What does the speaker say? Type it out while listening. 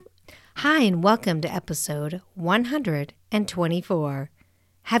Hi, and welcome to episode 124.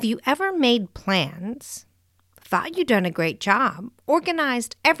 Have you ever made plans, thought you'd done a great job,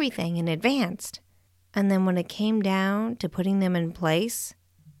 organized everything in advance, and then when it came down to putting them in place,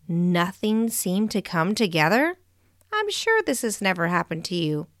 nothing seemed to come together? I'm sure this has never happened to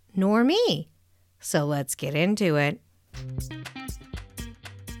you, nor me. So let's get into it.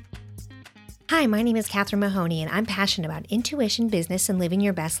 Hi, my name is Catherine Mahoney, and I'm passionate about intuition, business, and living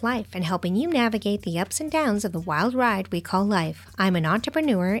your best life, and helping you navigate the ups and downs of the wild ride we call life. I'm an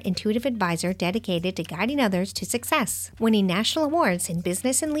entrepreneur, intuitive advisor dedicated to guiding others to success, winning national awards in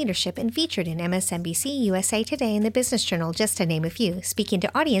business and leadership, and featured in MSNBC, USA Today, and the Business Journal, just to name a few, speaking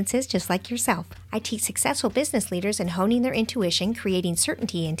to audiences just like yourself. I teach successful business leaders in honing their intuition, creating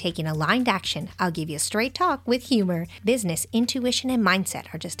certainty, and taking aligned action. I'll give you straight talk with humor. Business, intuition, and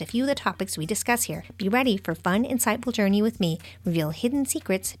mindset are just a few of the topics we discuss here. Be ready for a fun, insightful journey with me. Reveal hidden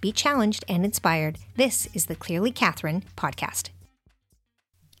secrets, be challenged and inspired. This is the Clearly Catherine podcast.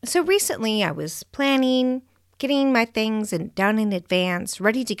 So recently I was planning, getting my things done in advance,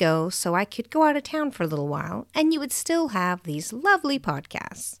 ready to go so I could go out of town for a little while, and you would still have these lovely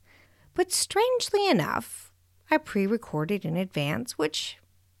podcasts. But strangely enough, I pre-recorded in advance, which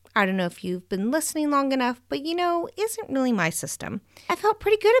I don't know if you've been listening long enough, but isn't really my system. I felt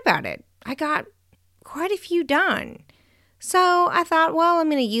pretty good about it. I got quite a few done. So I thought, well, I'm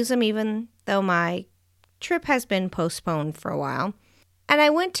going to use them even though my trip has been postponed for a while. And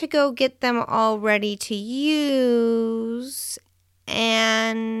I went to go get them all ready to use,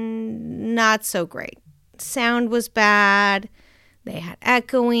 and not so great. Sound was bad. They had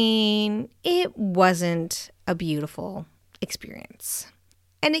echoing. It wasn't a beautiful experience.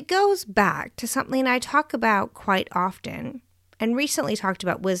 And it goes back to something I talk about quite often, and recently talked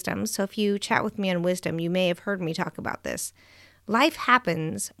about wisdom. So if you chat with me on wisdom, you may have heard me talk about this. Life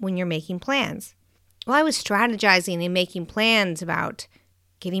happens when you're making plans. Well, I was strategizing and making plans about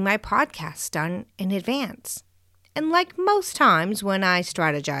getting my podcast done in advance. And like most times when I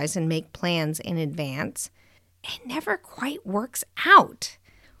strategize and make plans in advance, it never quite works out.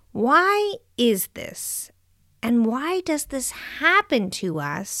 Why is this? And why does this happen to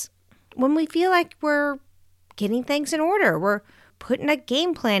us when we feel like we're getting things in order? We're putting a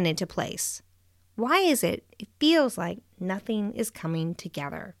game plan into place. Why is it feels like nothing is coming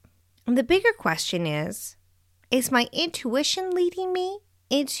together? And the bigger question is my intuition leading me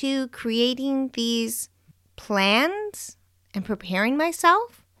into creating these plans and preparing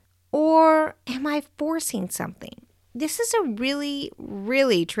myself? Or am I forcing something? This is a really,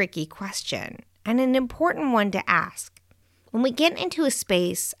 really tricky question and an important one to ask. When we get into a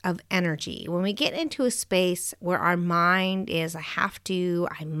space of energy, when we get into a space where our mind is, I have to,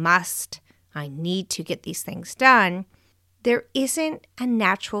 I must, I need to get these things done, there isn't a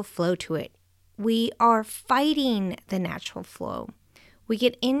natural flow to it. We are fighting the natural flow. We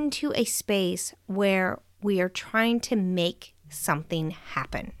get into a space where we are trying to make something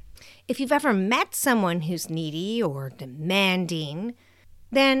happen. If you've ever met someone who's needy or demanding,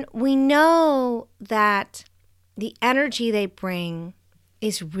 then we know that the energy they bring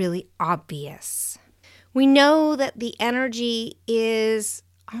is really obvious. We know that the energy is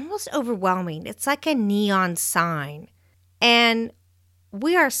almost overwhelming. It's like a neon sign. And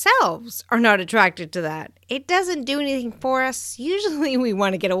we ourselves are not attracted to that. It doesn't do anything for us. Usually we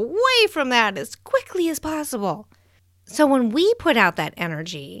want to get away from that as quickly as possible. So when we put out that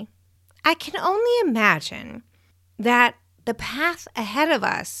energy, I can only imagine that the path ahead of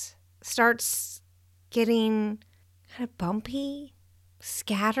us starts getting kind of bumpy,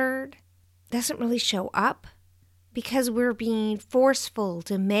 scattered, doesn't really show up because we're being forceful,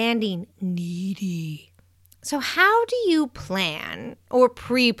 demanding, needy. So how do you plan or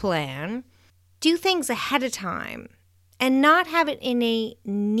pre-plan, do things ahead of time and not have it in a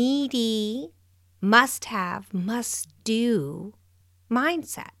needy, must-have, must-do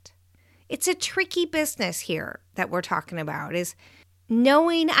mindset? It's a tricky business here that we're talking about, is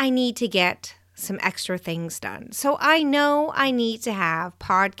knowing I need to get some extra things done. So I know I need to have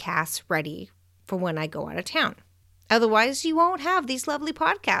podcasts ready for when I go out of town. Otherwise, you won't have these lovely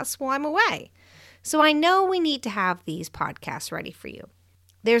podcasts while I'm away. So I know we need to have these podcasts ready for you.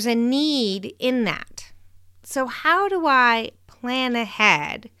 There's a need in that. So how do I plan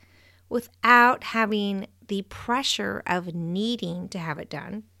ahead without having the pressure of needing to have it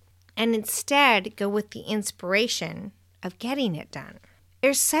done, and instead go with the inspiration of getting it done?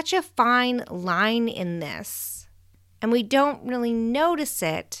 There's such a fine line in this, and we don't really notice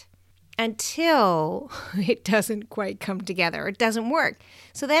it until it doesn't quite come together. It doesn't work.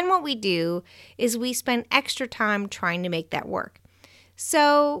 So then what we do is we spend extra time trying to make that work.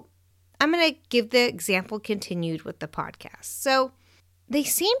 So I'm going to give the example continued with the podcast. So they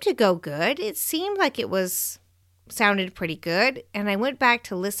seemed to go good. It seemed like it sounded pretty good. And I went back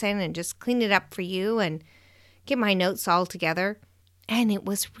to listen and just clean it up for you and get my notes all together. And it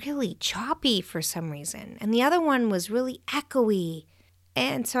was really choppy for some reason. And the other one was really echoey.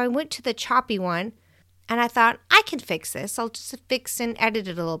 And so I went to the choppy one and I thought, I can fix this. I'll just fix and edit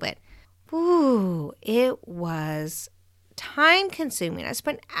it a little bit. Ooh, it was time consuming. I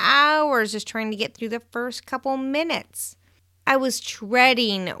spent hours just trying to get through the first couple minutes. I was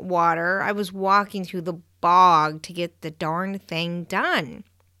treading water. I was walking through the bog to get the darn thing done.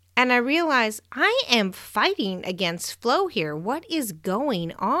 And I realized I am fighting against flow here. What is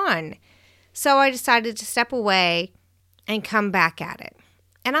going on? So I decided to step away and come back at it.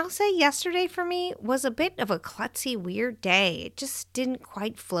 And I'll say yesterday for me was a bit of a klutzy, weird day. It just didn't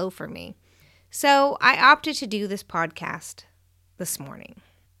quite flow for me. So I opted to do this podcast this morning,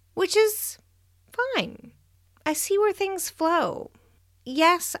 which is fine. I see where things flow.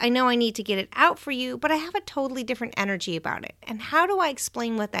 Yes, I know I need to get it out for you, but I have a totally different energy about it. And how do I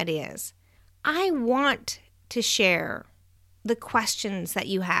explain what that is? I want to share the questions that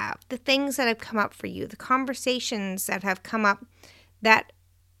you have, the things that have come up for you, the conversations that have come up that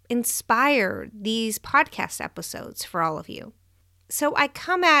inspire these podcast episodes for all of you. So I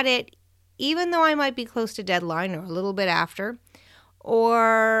come at it, even though I might be close to deadline or a little bit after,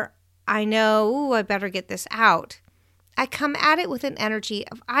 or I know, I better get this out. I come at it with an energy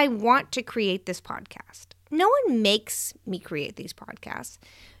of, I want to create this podcast. No one makes me create these podcasts.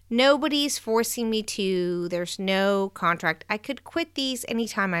 Nobody's forcing me to. There's no contract. I could quit these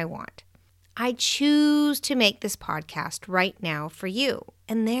anytime I want. I choose to make this podcast right now for you.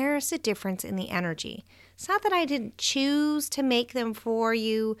 And there's a difference in the energy. It's not that I didn't choose to make them for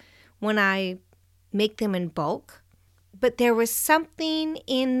you when I make them in bulk, but there was something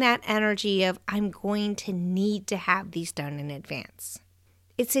in that energy of I'm going to need to have these done in advance.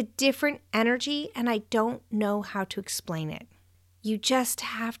 It's a different energy, and I don't know how to explain it. You just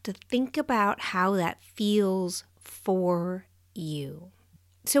have to think about how that feels for you.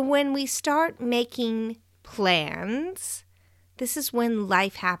 So when we start making plans, this is when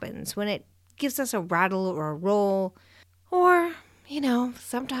life happens, when it gives us a rattle or a roll, or,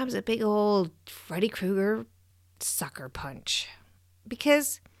 sometimes a big old Freddy Krueger sucker punch.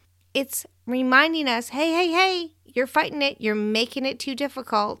 Because it's reminding us, hey, you're fighting it. You're making it too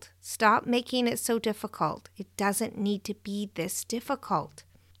difficult. Stop making it so difficult. It doesn't need to be this difficult.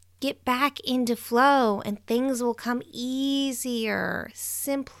 Get back into flow and things will come easier.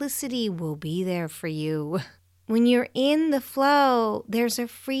 Simplicity will be there for you. When you're in the flow, there's a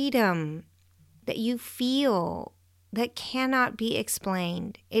freedom that you feel that cannot be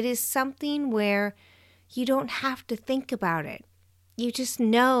explained. It is something where you don't have to think about it. You just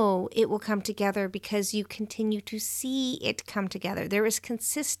know it will come together because you continue to see it come together. There is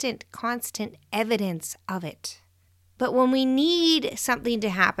consistent, constant evidence of it. But when we need something to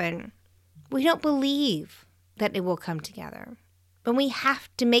happen, we don't believe that it will come together. When we have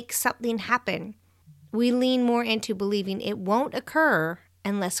to make something happen, we lean more into believing it won't occur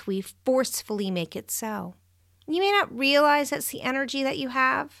unless we forcefully make it so. You may not realize that's the energy that you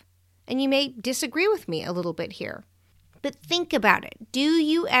have, and you may disagree with me a little bit here. But think about it. Do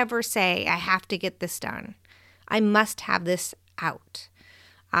you ever say, I have to get this done? I must have this out.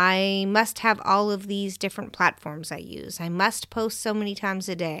 I must have all of these different platforms I use. I must post so many times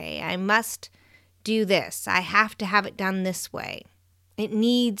a day. I must do this. I have to have it done this way. It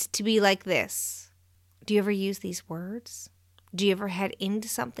needs to be like this. Do you ever use these words? Do you ever head into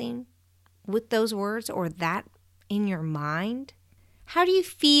something with those words or that in your mind? How do you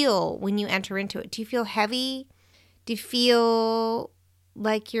feel when you enter into it? Do you feel heavy? Do you feel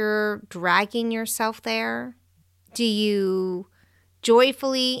like you're dragging yourself there? Do you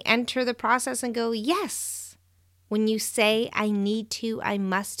joyfully enter the process and go, yes, when you say I need to, I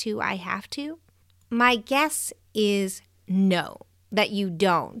must to, I have to? My guess is no, that you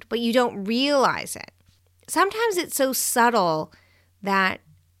don't, but you don't realize it. Sometimes it's so subtle that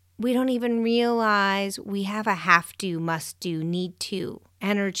we don't even realize we have a have to, must do, need to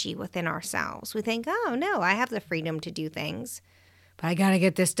energy within ourselves. We think, oh no, I have the freedom to do things, but I gotta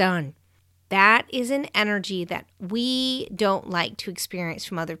get this done. That is an energy that we don't like to experience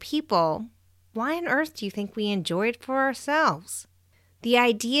from other people. Why on earth do you think we enjoy it for ourselves? The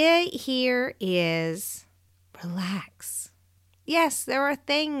idea here is relax. Yes, there are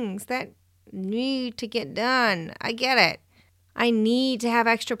things that need to get done. I get it. I need to have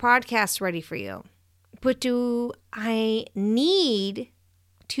extra podcasts ready for you. But do I need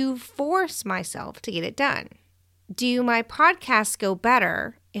to force myself to get it done? Do my podcasts go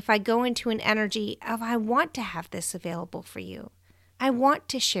better if I go into an energy of I want to have this available for you. I want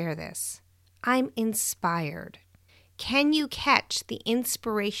to share this. I'm inspired. Can you catch the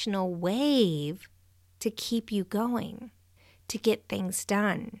inspirational wave to keep you going, to get things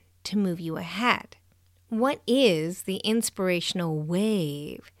done, to move you ahead? What is the inspirational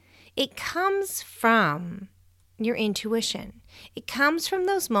wave? It comes from your intuition. It comes from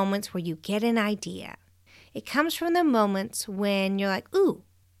those moments where you get an idea. It comes from the moments when you're like, ooh,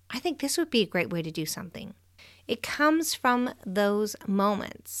 I think this would be a great way to do something. It comes from those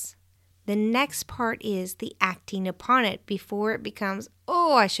moments. The next part is the acting upon it before it becomes,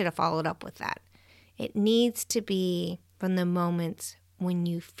 oh, I should have followed up with that. It needs to be from the moments when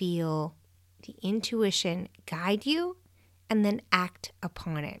you feel the intuition guide you and then act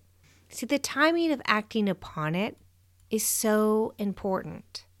upon it. See, the timing of acting upon it is so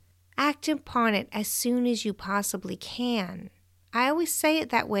important. Act upon it as soon as you possibly can. I always say it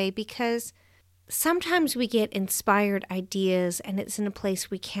that way because sometimes we get inspired ideas and it's in a place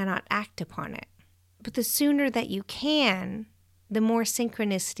we cannot act upon it. But the sooner that you can, the more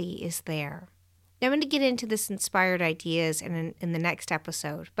synchronicity is there. Now, I'm going to get into this inspired ideas in the next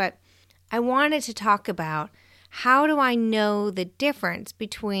episode, but I wanted to talk about how do I know the difference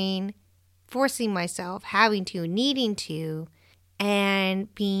between forcing myself, having to, needing to,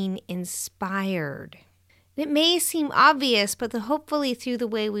 and being inspired. It may seem obvious, but hopefully through the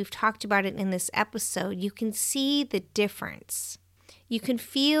way we've talked about it in this episode, you can see the difference. You can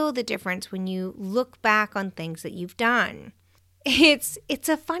feel the difference when you look back on things that you've done. It's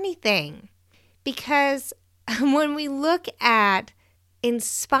a funny thing because when we look at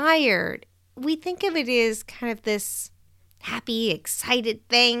inspired, we think of it as kind of this happy, excited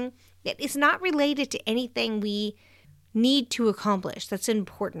thing that is not related to anything we need to accomplish that's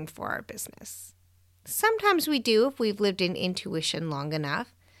important for our business. Sometimes we do if we've lived in intuition long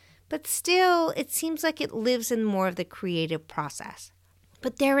enough, but still it seems like it lives in more of the creative process.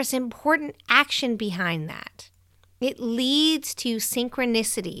 But there is important action behind that. It leads to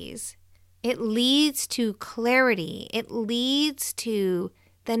synchronicities. It leads to clarity. It leads to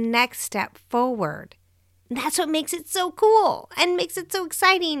the next step forward. That's what makes it so cool and makes it so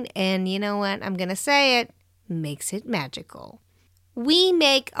exciting. And you know what? I'm going to say it. Makes it magical. We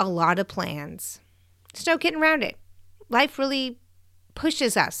make a lot of plans. There's no getting around it. Life really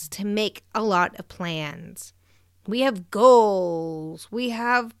pushes us to make a lot of plans. We have goals. We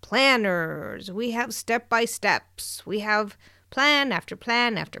have planners. We have step-by-steps. We have plan after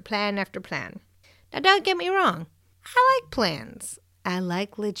plan after plan after plan. Now, don't get me wrong. I like plans. I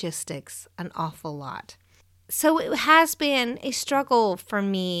like logistics an awful lot. So it has been a struggle for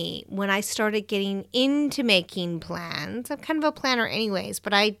me when I started getting into making plans. I'm kind of a planner anyways,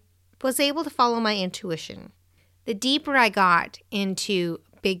 but I was able to follow my intuition. The deeper I got into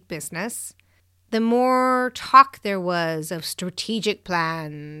big business, the more talk there was of strategic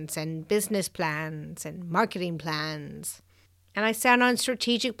plans and business plans and marketing plans. And I sat on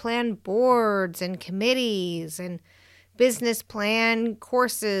strategic plan boards and committees and business plan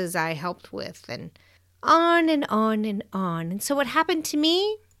courses I helped with and on and on and on. And so what happened to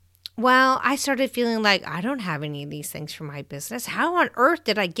me? Well, I started feeling like I don't have any of these things for my business. How on earth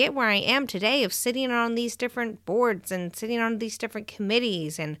did I get where I am today of sitting on these different boards and sitting on these different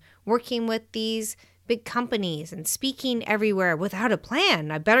committees and working with these big companies and speaking everywhere without a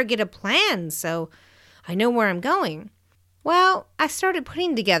plan? I better get a plan so I know where I'm going. Well, I started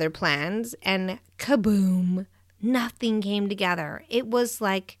putting together plans and kaboom, nothing came together. It was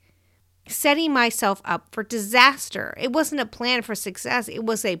like setting myself up for disaster. It wasn't a plan for success. It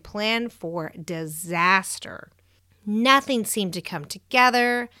was a plan for disaster. Nothing seemed to come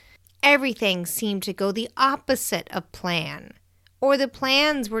together. Everything seemed to go the opposite of plan. Or the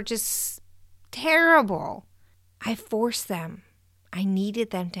plans were just terrible. I forced them. I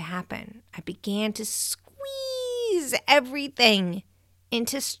needed them to happen. I began to squeeze everything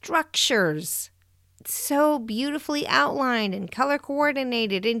into structures. So beautifully outlined and color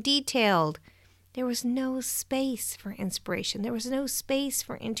coordinated and detailed. There was no space for inspiration. There was no space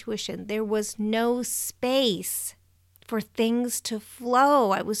for intuition. There was no space for things to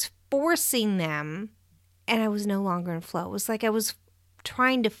flow. I was forcing them and I was no longer in flow. It was like I was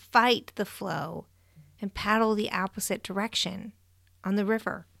trying to fight the flow and paddle the opposite direction on the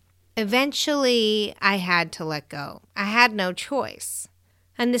river. Eventually, I had to let go. I had no choice.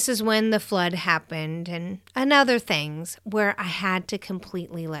 And this is when the flood happened and other things where I had to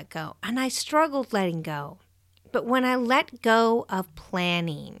completely let go. And I struggled letting go. But when I let go of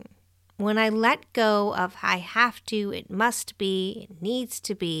planning, when I let go of I have to, it must be, it needs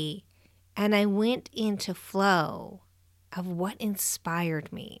to be, and I went into flow, of what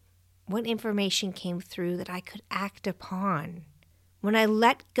inspired me, what information came through that I could act upon. When I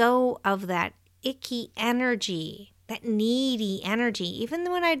let go of that icky energy, that needy energy, even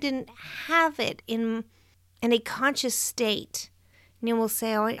when I didn't have it in a conscious state. We'll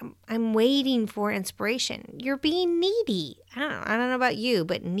say, oh, I'm waiting for inspiration. You're being needy. I don't know about you,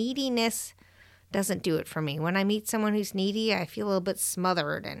 but neediness doesn't do it for me. When I meet someone who's needy, I feel a little bit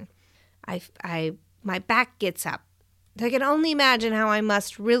smothered and my back gets up. I can only imagine how I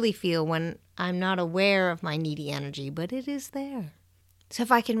must really feel when I'm not aware of my needy energy, but it is there. So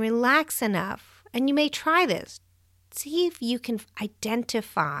if I can relax enough, and you may try this, see if you can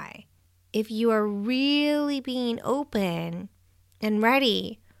identify if you are really being open and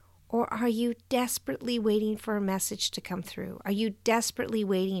ready, or are you desperately waiting for a message to come through? Are you desperately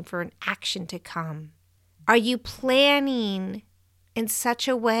waiting for an action to come? Are you planning in such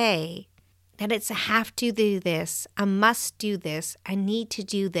a way that it's a have to do this, a must do this, I need to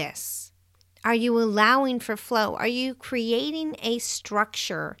do this? Are you allowing for flow? Are you creating a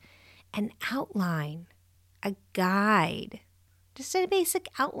structure, an outline, a guide? Just a basic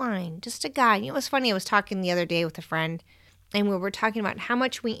outline, just a guide. It was funny, I was talking the other day with a friend, and we were talking about how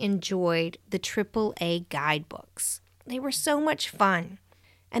much we enjoyed the AAA guidebooks. They were so much fun.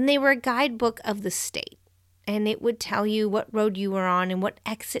 And they were a guidebook of the state. And it would tell you what road you were on and what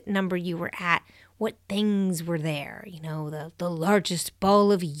exit number you were at, what things were there. The largest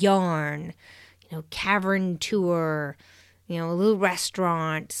ball of yarn, cavern tour, a little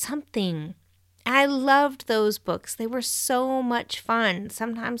restaurant, something. I loved those books. They were so much fun.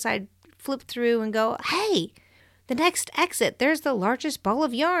 Sometimes I'd flip through and go, hey, the next exit, there's the largest ball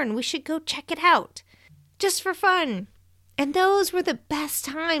of yarn. We should go check it out. Just for fun. And those were the best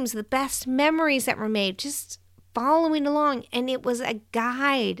times, the best memories that were made, just following along. And it was a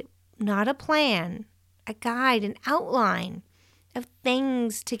guide, not a plan, a guide, an outline of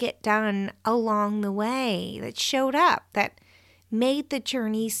things to get done along the way that showed up, that made the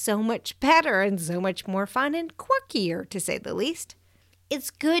journey so much better and so much more fun and quirkier, to say the least. It's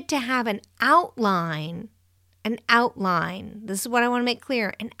good to have an outline. This is what I want to make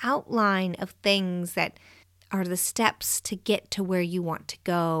clear, an outline of things that are the steps to get to where you want to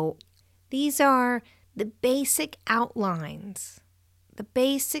go. These are the basic outlines, the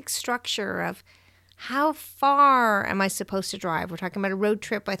basic structure of how far am I supposed to drive? We're talking about a road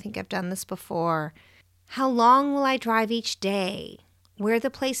trip. I think I've done this before. How long will I drive each day? Where are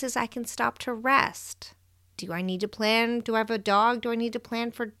the places I can stop to rest? Do I need to plan? Do I have a dog? Do I need to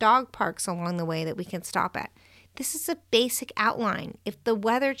plan for dog parks along the way that we can stop at? This is a basic outline. If the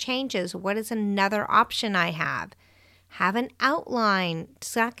weather changes, what is another option I have? Have an outline.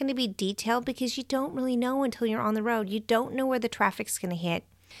 It's not going to be detailed because you don't really know until you're on the road. You don't know where the traffic's going to hit.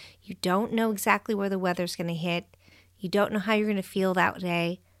 You don't know exactly where the weather's going to hit. You don't know how you're going to feel that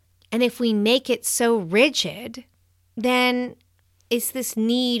day. And if we make it so rigid, then it's this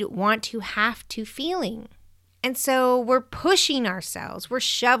need, want to, have to feeling. And so we're pushing ourselves, we're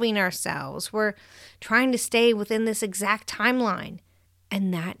shoving ourselves, we're trying to stay within this exact timeline.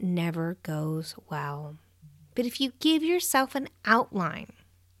 And that never goes well. But if you give yourself an outline,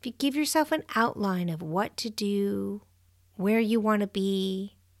 of what to do, where you want to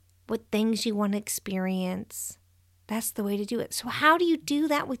be, what things you want to experience, that's the way to do it. So how do you do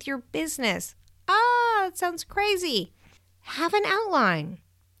that with your business? It sounds crazy. Have an outline.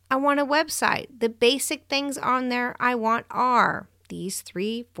 I want a website. The basic things on there I want are these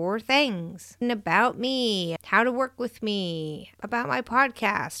 3-4 things. And about me, how to work with me, about my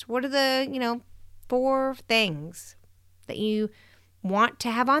podcast. What are the, 4 things that you want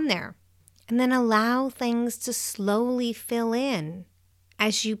to have on there? And then allow things to slowly fill in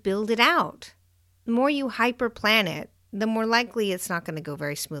as you build it out. The more you hyper plan it, the more likely it's not going to go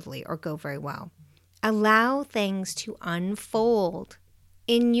very smoothly or go very well. Allow things to unfold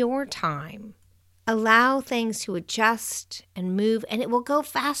in your time. Allow things to adjust and move, and it will go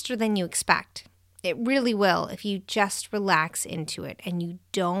faster than you expect. It really will if you just relax into it and you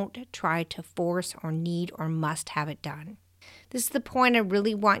don't try to force or need or must have it done. This is the point I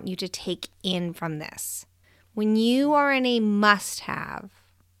really want you to take in from this. When you are in a must-have,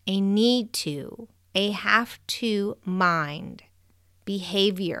 a need-to, a have-to mind,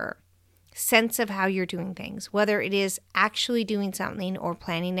 behavior, sense of how you're doing things, whether it is actually doing something or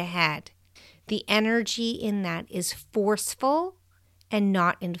planning ahead, the energy in that is forceful and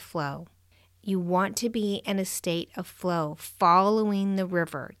not in flow. You want to be in a state of flow, following the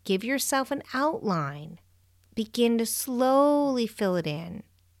river. Give yourself an outline. Begin to slowly fill it in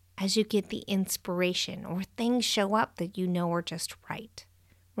as you get the inspiration or things show up that you know are just right.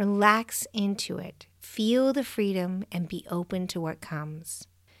 Relax into it. Feel the freedom and be open to what comes.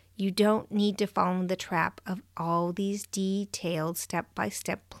 You don't need to fall in the trap of all these detailed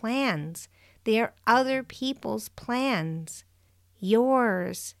step-by-step plans. They are other people's plans.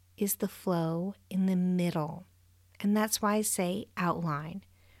 Yours is the flow in the middle. And that's why I say outline.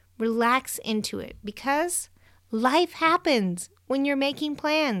 Relax into it because life happens when you're making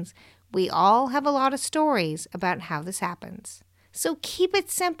plans. We all have a lot of stories about how this happens. So keep it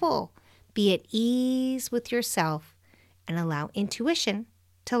simple. Be at ease with yourself and allow intuition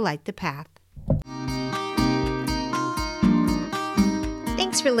to light the path.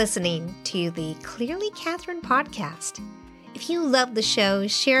 Thanks for listening to the Clearly Catherine podcast. If you love the show,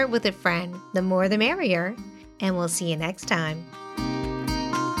 share it with a friend. The more the merrier. And we'll see you next time.